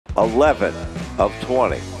11 of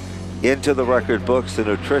 20. Into the record books, the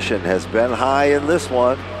nutrition has been high in this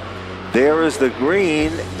one. There is the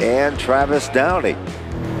green, and Travis Downey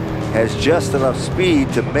has just enough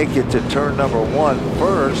speed to make it to turn number 1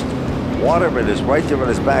 first. Waterman is right there on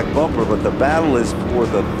his back bumper, but the battle is for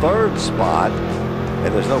the 3rd spot,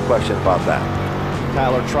 and there's no question about that.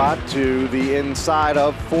 Tyler Trott to the inside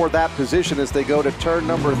of for that position as they go to turn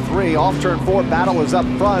number 3. Off turn 4, battle is up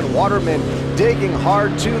front. Waterman digging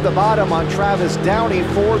hard to the bottom on Travis Downey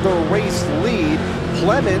for the race lead.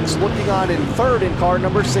 Plemons looking on in 3rd in car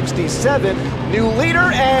number 67. New leader,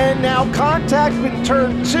 and now contact in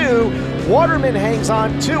turn 2. Waterman hangs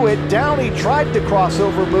on to it. Downey tried the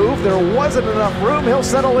crossover move. There wasn't enough room. He'll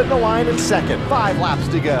settle in the line in 2nd. 5 laps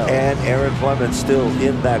to go. And Aaron Plemons still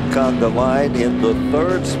in that conga line in the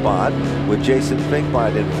 3rd spot, with Jason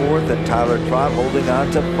Finkbein in 4th and Tyler Trott holding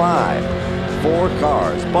on to 5. 4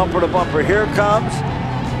 cars, bumper to bumper. Here comes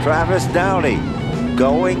Travis Downey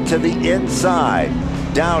going to the inside.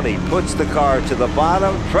 Downey puts the car to the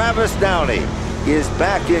bottom. Travis Downey is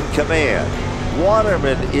back in command.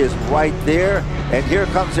 Waterman is right there, and here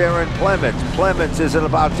comes Aaron Plemons. Plemons isn't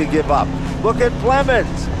about to give up. Look at Plemons.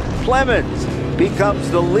 Plemons becomes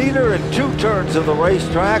the leader in 2 turns of the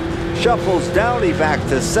racetrack, shuffles Downey back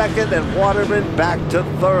to 2nd, and Waterman back to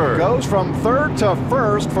 3rd. Goes from 3rd to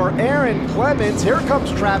 1st for Aaron Plemons. Here comes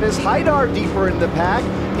Travis Hydar deeper in the pack.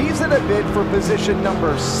 He's in a bid for position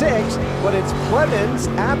number 6, but it's Plemons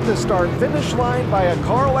at the start-finish line by a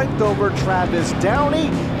car length over Travis Downey.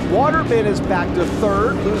 Waterman is back to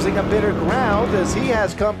 3rd, losing a bit of ground as he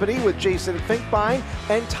has company with Jason Finkbein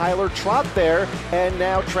and Tyler Trott there. And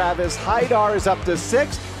now Travis Hydar is up to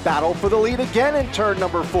 6th. Battle for the lead again in turn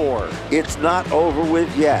number 4. It's not over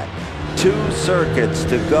with yet. 2 circuits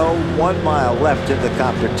to go, 1 mile left in the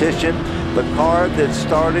competition. The car that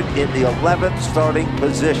started in the 11th starting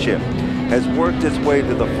position has worked its way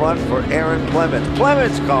to the front for Aaron Plemons.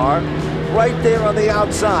 Plemons' car right there on the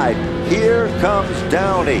outside. Here comes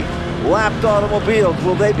Downey. Lapped automobiles,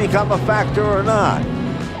 will they become a factor or not?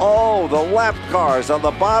 Oh, the lapped cars on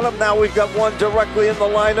the bottom. Now we've got one directly in the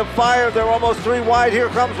line of fire. They're almost 3 wide. Here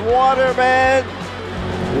comes Waterman.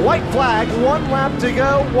 White flag, 1 lap to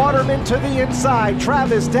go. Waterman to the inside.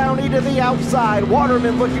 Travis Downey to the outside.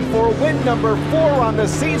 Waterman looking for win number 4 on the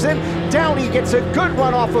season. Downey gets a good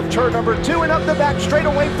run off of turn number 2 and up the back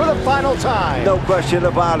straightaway for the final time. No question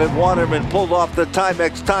about it. Waterman pulled off the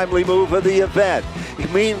Timex timely move of the event.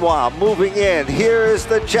 Meanwhile, moving in, here is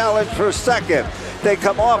the challenge for 2nd. They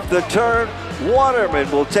come off the turn. Waterman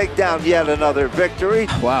will take down yet another victory.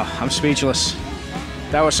 Wow, I'm speechless.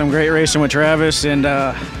 That was some great racing with Travis, and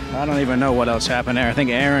I don't even know what else happened there. I think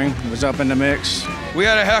Aaron was up in the mix. We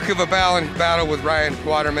had a heck of a battle with Ryan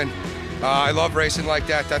Waterman. I love racing like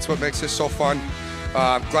that. That's what makes this so fun.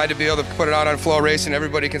 Glad to be able to put it out on Flow Racing.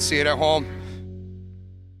 Everybody can see it at home.